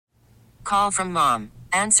call from mom.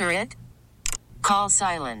 Answer it. Call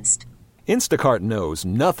silenced. Instacart knows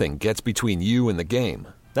nothing gets between you and the game.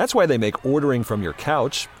 That's why they make ordering from your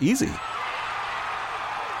couch easy.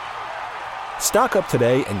 Stock up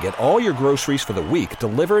today and get all your groceries for the week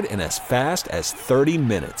delivered in as fast as 30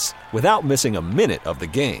 minutes without missing a minute of the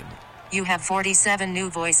game. You have 47 new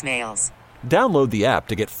voicemails. Download the app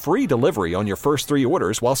to get free delivery on your first 3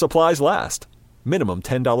 orders while supplies last. Minimum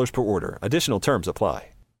 $10 per order. Additional terms apply.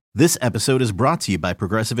 This episode is brought to you by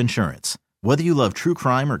Progressive Insurance. Whether you love true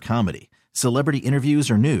crime or comedy, celebrity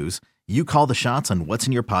interviews or news, you call the shots on what's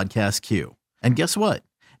in your podcast queue. And guess what?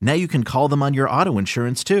 Now you can call them on your auto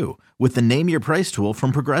insurance too with the Name Your Price tool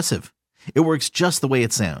from Progressive. It works just the way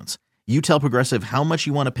it sounds. You tell Progressive how much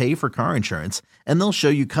you want to pay for car insurance, and they'll show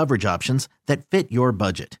you coverage options that fit your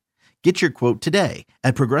budget. Get your quote today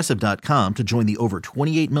at Progressive.com to join the over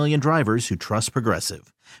 28 million drivers who trust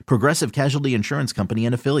Progressive. Progressive Casualty Insurance Company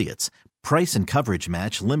and Affiliates. Price and coverage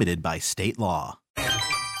match limited by state law.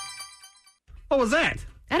 What was that?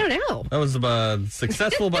 I don't know. That was a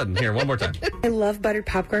successful button. Here, one more time. I love buttered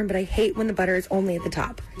popcorn, but I hate when the butter is only at the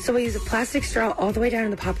top. So I use a plastic straw all the way down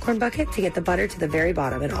in the popcorn bucket to get the butter to the very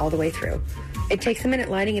bottom and all the way through. It takes a minute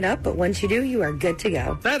lining it up, but once you do, you are good to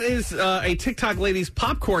go. That is a TikTok lady's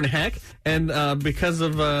popcorn hack, and because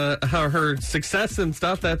of her success and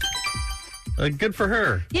stuff, that's good for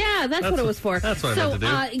her. Yeah, that's what it was for. That's what I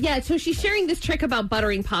meant to do. So she's sharing this trick about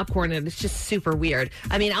buttering popcorn, and it's just super weird.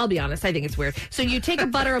 I mean, I'll be honest, I think it's weird. So you take a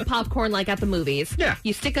butter of popcorn like at the movies. Yeah.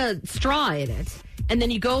 You stick a straw in it, and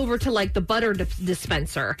then you go over to like the butter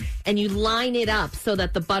dispenser, and you line it up so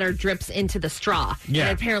that the butter drips into the straw. Yeah.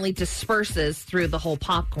 And it apparently disperses through the whole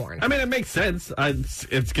popcorn. I mean, it makes sense.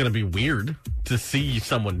 It's going to be weird to see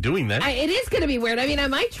someone doing that. It is going to be weird. I mean, I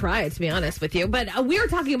might try it, to be honest with you. But we were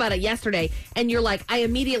talking about it yesterday, and you're like, I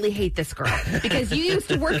immediately hate this girl. Because you used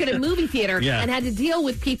to work at a movie theater and had to deal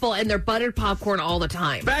with people and their buttered popcorn all the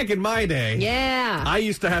time. Back in my day, yeah, I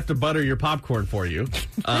used to have to butter your popcorn for you.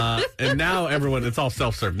 And now it's all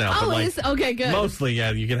self-serve now. Oh, but it is? Okay, good. Mostly,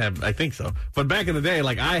 yeah, you can have, I think so. But back in the day,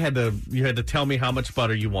 like you had to tell me how much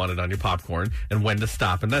butter you wanted on your popcorn and when to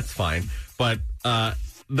stop, and that's fine. But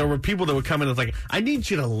there were people that would come in and was like, I need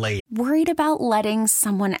you to lay. Worried about letting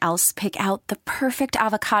someone else pick out the perfect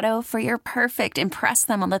avocado for your perfect impress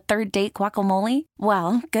them on the third date guacamole?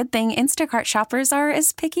 Well, good thing Instacart shoppers are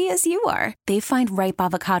as picky as you are. They find ripe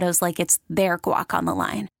avocados like it's their guac on the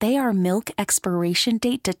line. They are milk expiration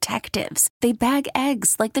date detectives. They bag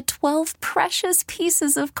eggs like the 12 precious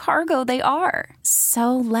pieces of cargo they are.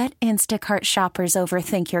 So let Instacart shoppers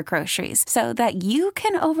overthink your groceries so that you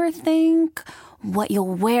can overthink what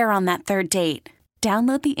you'll wear on that third date.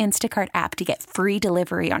 Download the Instacart app to get free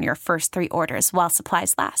delivery on your first 3 orders while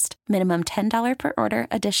supplies last. Minimum $10 per order.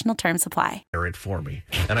 Additional terms apply. It for me.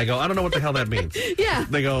 And I go, I don't know what the hell that means. Yeah.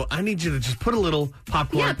 They go, I need you to just put a little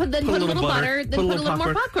popcorn. Yeah, put a little butter, then put a little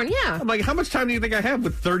more popcorn. Yeah. I'm like, how much time do you think I have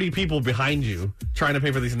with 30 people behind you trying to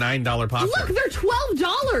pay for these $9 popcorn? Look, they're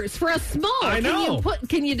 $12 for a small. I know.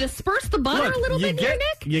 Can you disperse the butter a little bit here,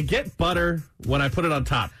 Nick? You get butter when I put it on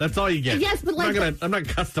top. That's all you get. Yes, but I'm not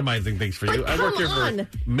customizing things for you. I work here for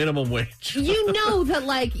minimum wage. You know that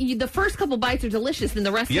the first couple bites are delicious and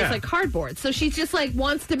the rest tastes like cardboard. So she's just like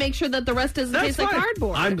wants to make sure that the rest doesn't taste like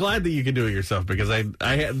cardboard. I'm glad that you can do it yourself because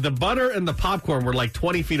the butter and the popcorn were like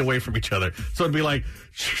 20 feet away from each other. So it'd be like,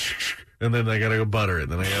 and then I gotta go butter it.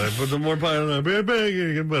 Then I gotta put some more butter.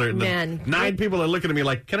 And Man, 9 people are looking at me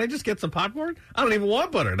like, can I just get some popcorn? I don't even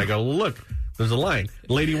want butter. And I go, look. There's a line.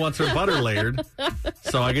 Lady wants her butter layered,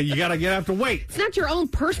 so you have to wait. It's not your own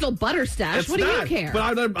personal butter stash. What do you care?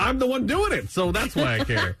 But I'm the one doing it, so that's why I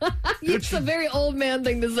care. It's a very old man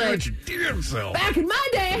thing to say. What you damn self. Back in my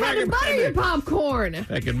day, I had to butter your popcorn.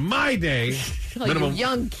 Back in my day, like you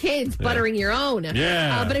young kids buttering your own.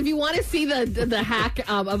 Yeah. But if you want to see the hack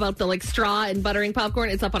about the straw and buttering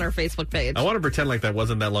popcorn, it's up on our Facebook page. I want to pretend like that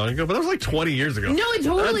wasn't that long ago, but that was like 20 years ago. No, it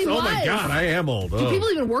totally was. Oh my God, I am old. Do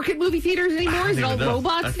people even work at movie theaters anymore? Is it all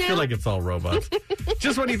robots now? I feel like it's all robots.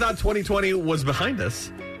 Just when you thought 2020 was behind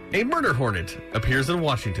us, a murder hornet appears in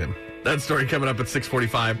Washington. That story coming up at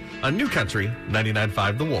 6:45 on New Country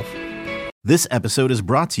 99.5 The Wolf. This episode is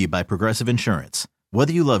brought to you by Progressive Insurance.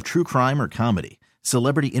 Whether you love true crime or comedy,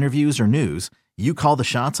 celebrity interviews or news, you call the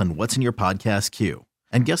shots on what's in your podcast queue.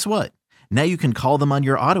 And guess what? Now you can call them on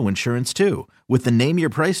your auto insurance too with the Name Your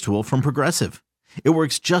Price tool from Progressive. It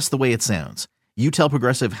works just the way it sounds. You tell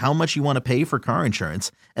Progressive how much you want to pay for car insurance,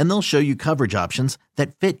 and they'll show you coverage options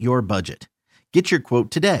that fit your budget. Get your quote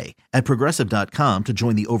today at Progressive.com to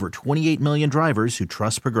join the over 28 million drivers who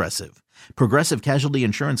trust Progressive. Progressive Casualty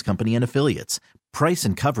Insurance Company and Affiliates. Price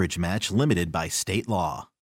and coverage match limited by state law.